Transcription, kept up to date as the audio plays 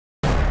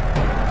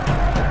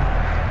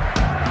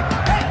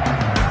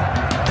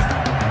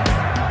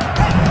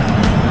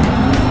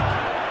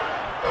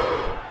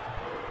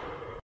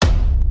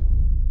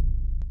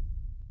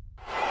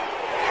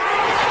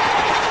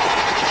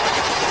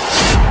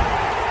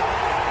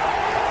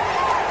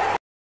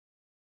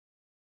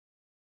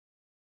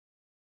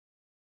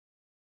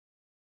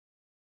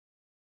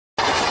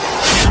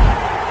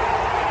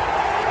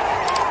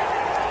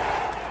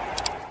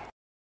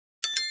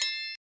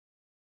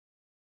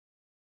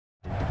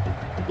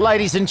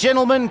Ladies and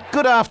gentlemen,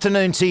 good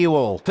afternoon to you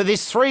all for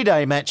this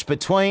three-day match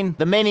between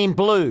the men in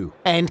blue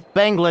and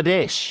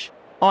Bangladesh.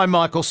 I'm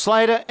Michael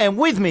Slater, and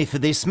with me for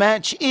this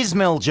match is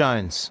Mel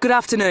Jones. Good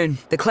afternoon.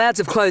 The clouds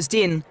have closed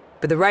in,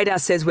 but the radar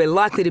says we're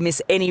likely to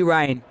miss any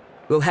rain.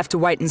 We'll have to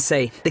wait and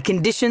see. The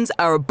conditions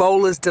are a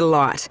bowler's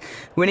delight.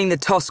 Winning the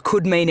toss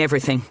could mean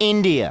everything.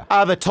 India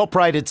are the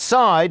top-rated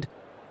side.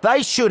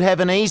 They should have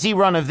an easy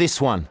run of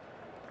this one.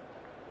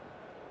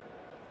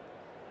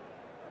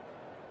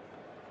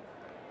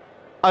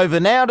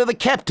 Over now to the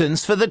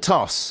captains for the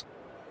toss.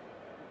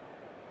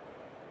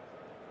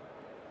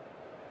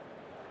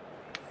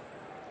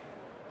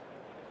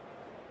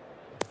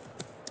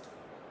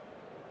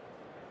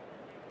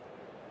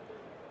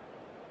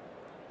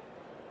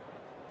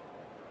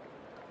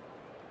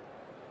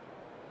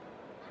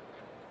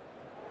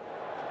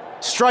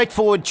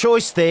 Straightforward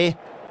choice there.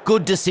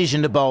 Good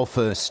decision to bowl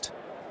first.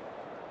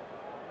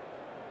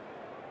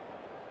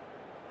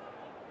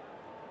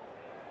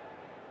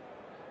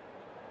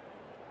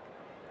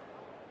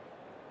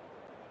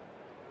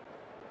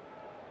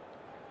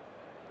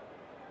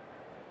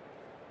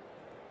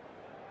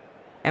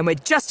 And we're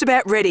just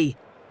about ready.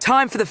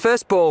 Time for the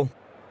first ball.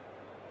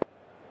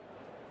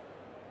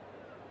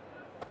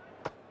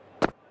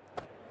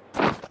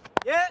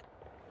 Yeah.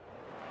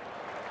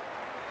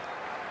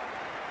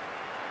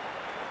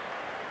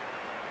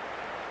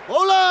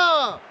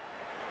 Bowler!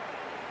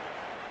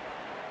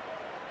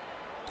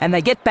 And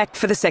they get back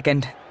for the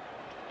second.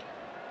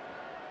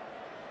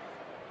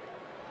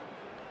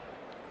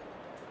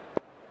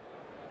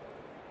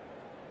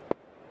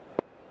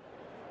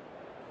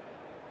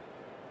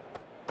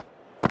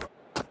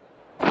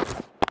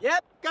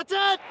 Yep, got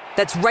it!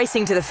 That's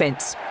racing to the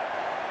fence.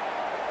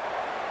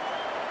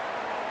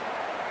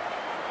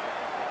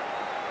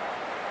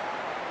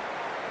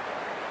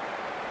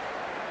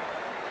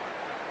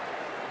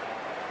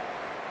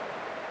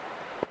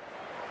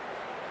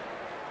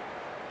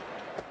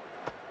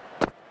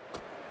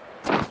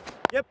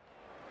 Yep.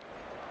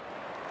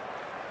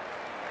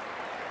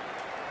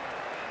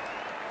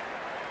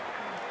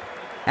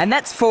 And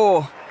that's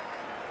 4.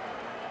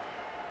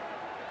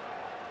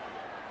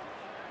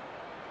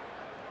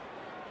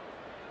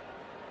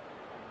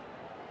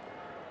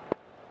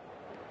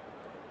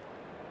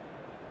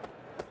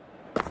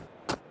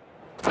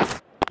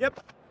 Yep.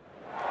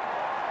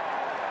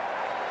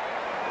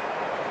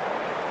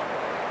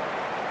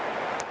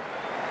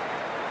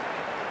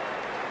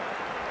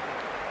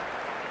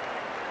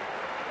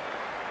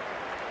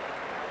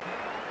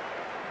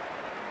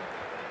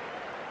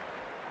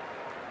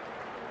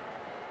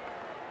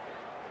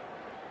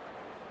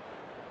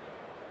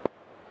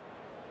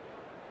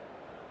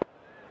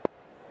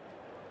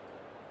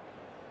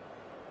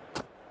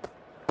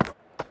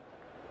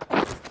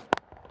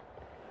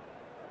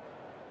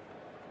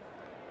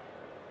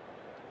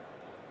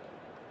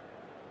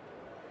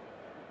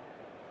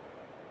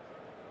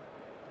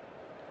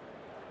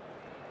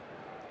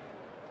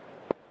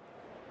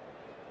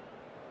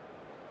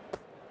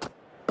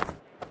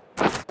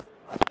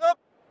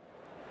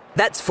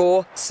 That's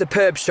 4.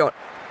 Superb shot.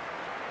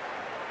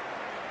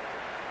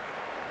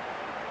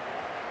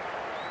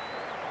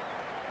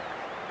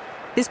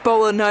 This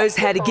bowler knows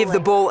how to give the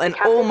ball an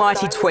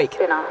almighty tweak.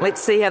 Let's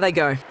see how they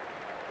go.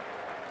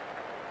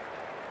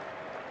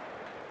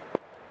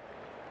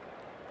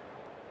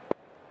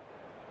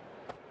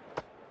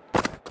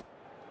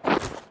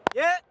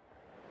 Yeah.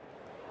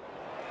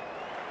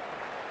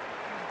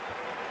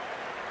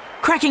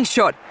 Cracking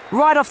shot,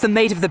 right off the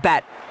meat of the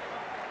bat.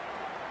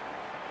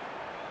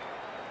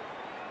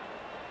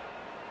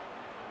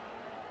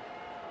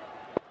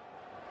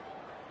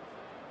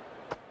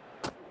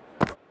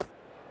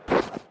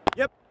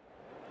 Yep.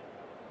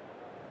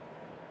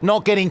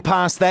 Not getting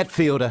past that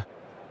fielder.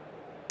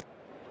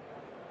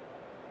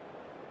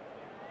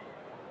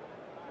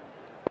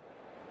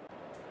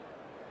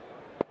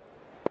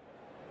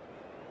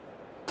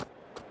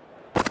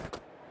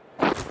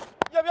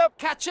 Yep,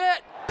 catch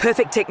it!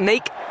 Perfect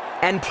technique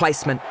and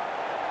placement.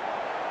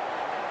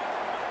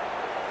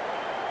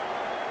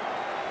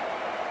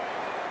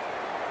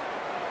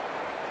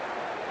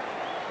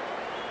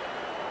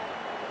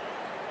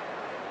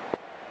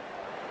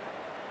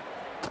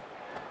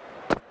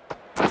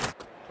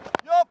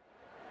 Yup.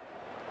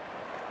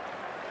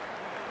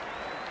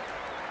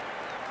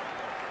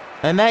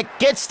 And that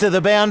gets to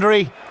the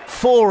boundary.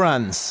 4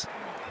 runs.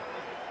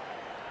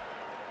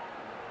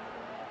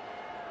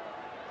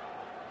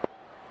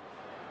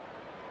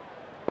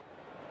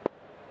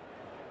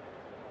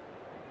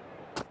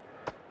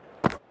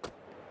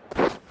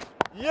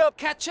 Yep,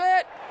 catch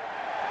it!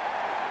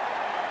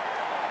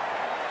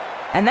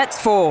 And that's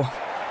 4.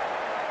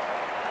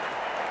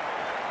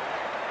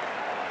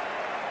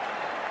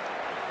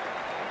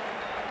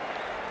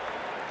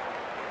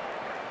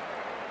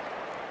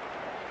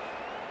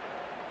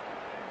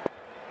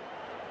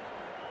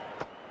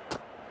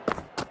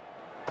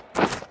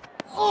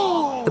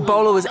 The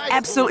bowler was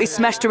absolutely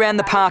smashed around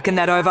the park in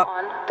that over.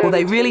 Well,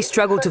 they really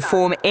struggled to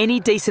form any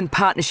decent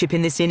partnership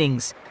in this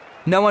innings.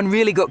 No one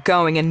really got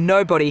going and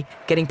nobody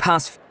getting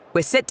past.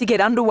 We're set to get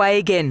underway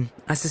again.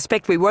 I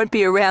suspect we won't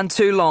be around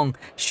too long.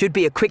 Should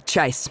be a quick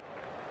chase.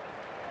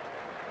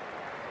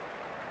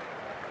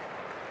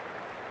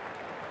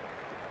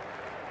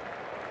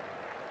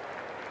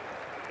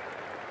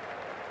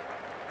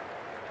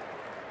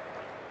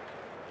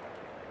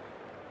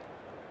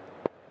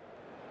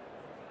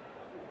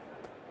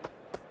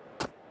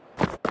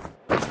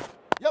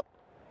 Yep.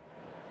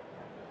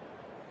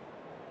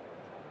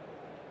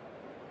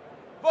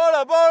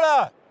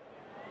 Bola!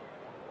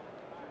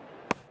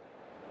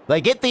 They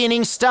get the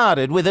innings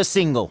started with a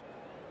single.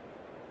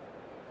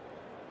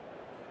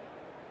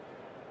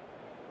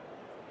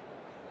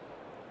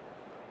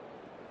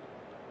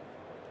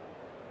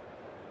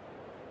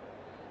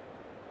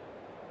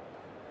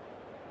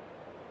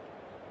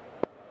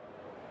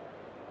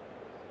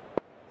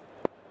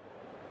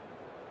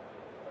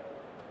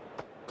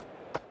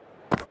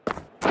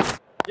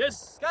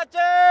 Yes. Catch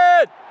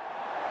it!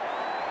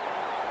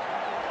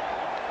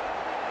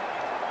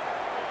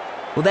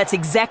 Well, that's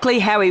exactly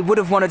how he would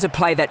have wanted to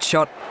play that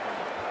shot.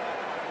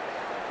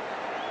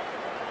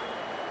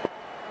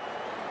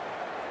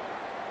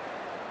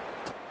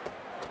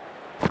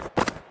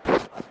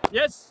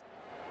 Yes.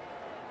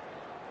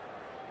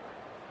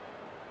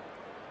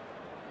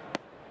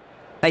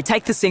 They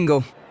take the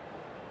single.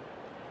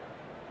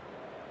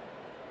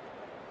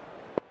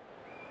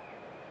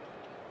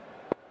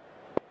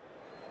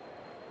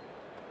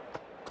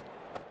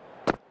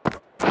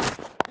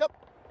 Yep.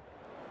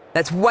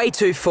 That's way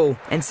too full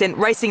and sent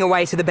racing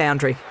away to the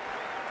boundary.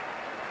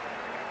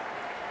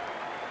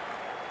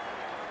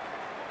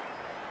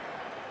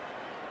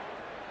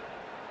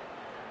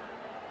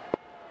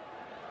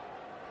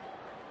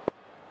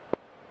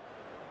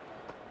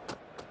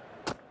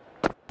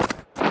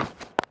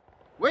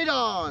 Wait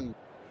on.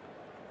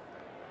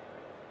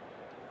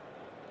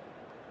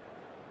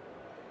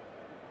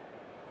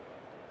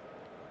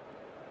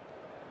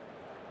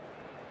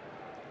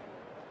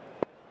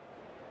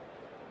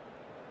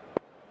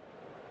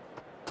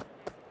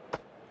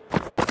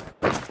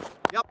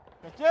 Yep.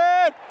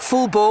 Catch it!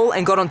 Full ball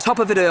and got on top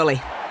of it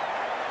early.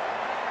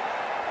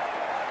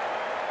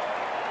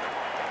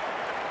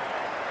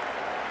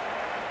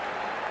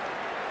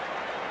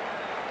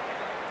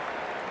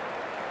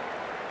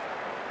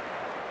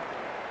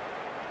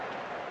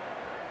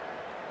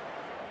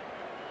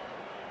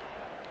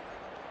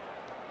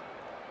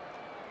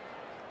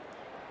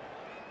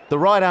 The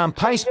right-arm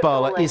pace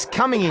bowler is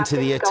coming into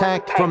the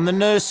attack from the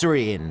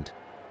nursery end.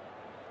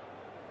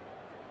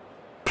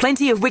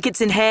 Plenty of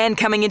wickets in hand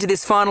coming into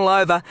this final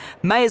over.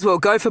 May as well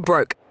go for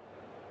broke.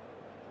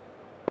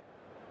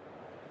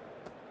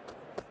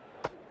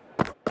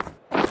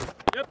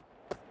 Yep.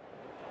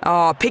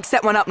 Oh, picks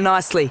that one up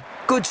nicely.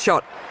 Good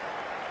shot.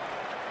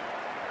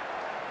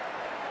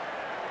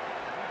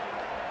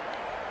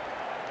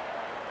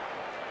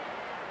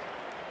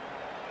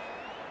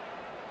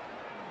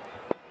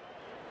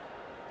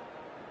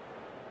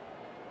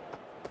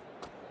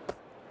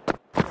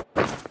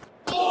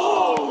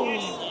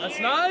 That's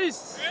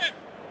nice.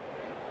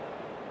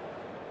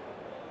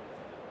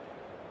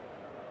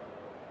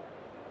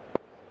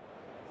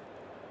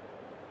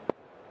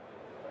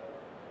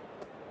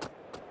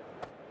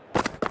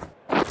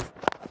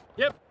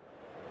 Yep.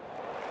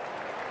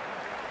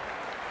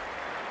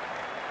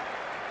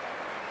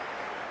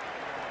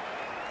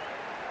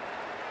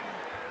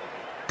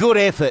 Good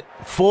effort,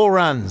 4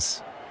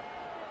 runs.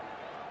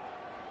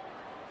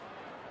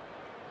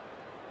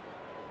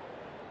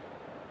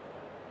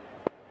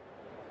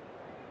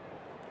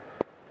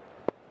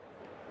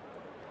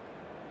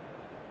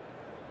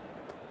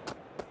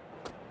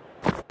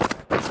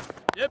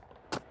 Yep.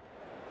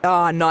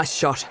 Ah, nice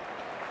shot.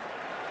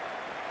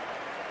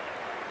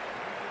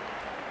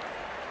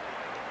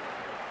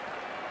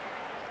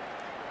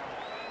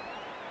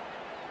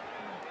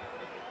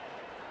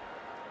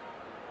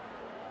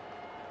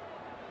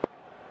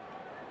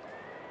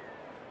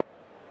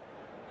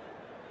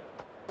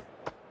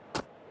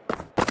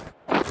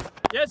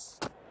 Yes.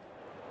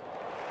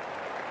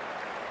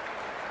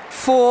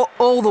 4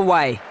 all the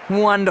way.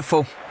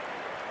 Wonderful.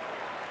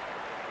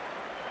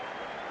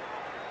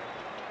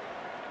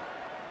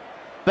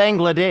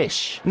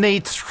 Bangladesh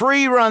need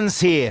 3 runs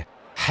here.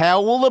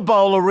 How will the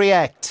bowler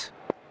react?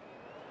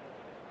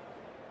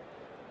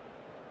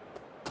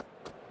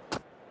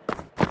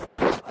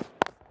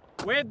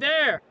 Wait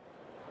there.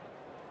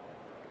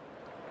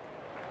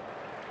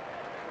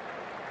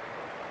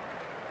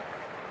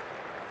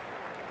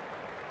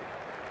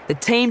 The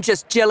team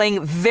just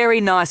gelling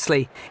very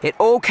nicely. It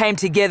all came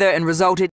together and resulted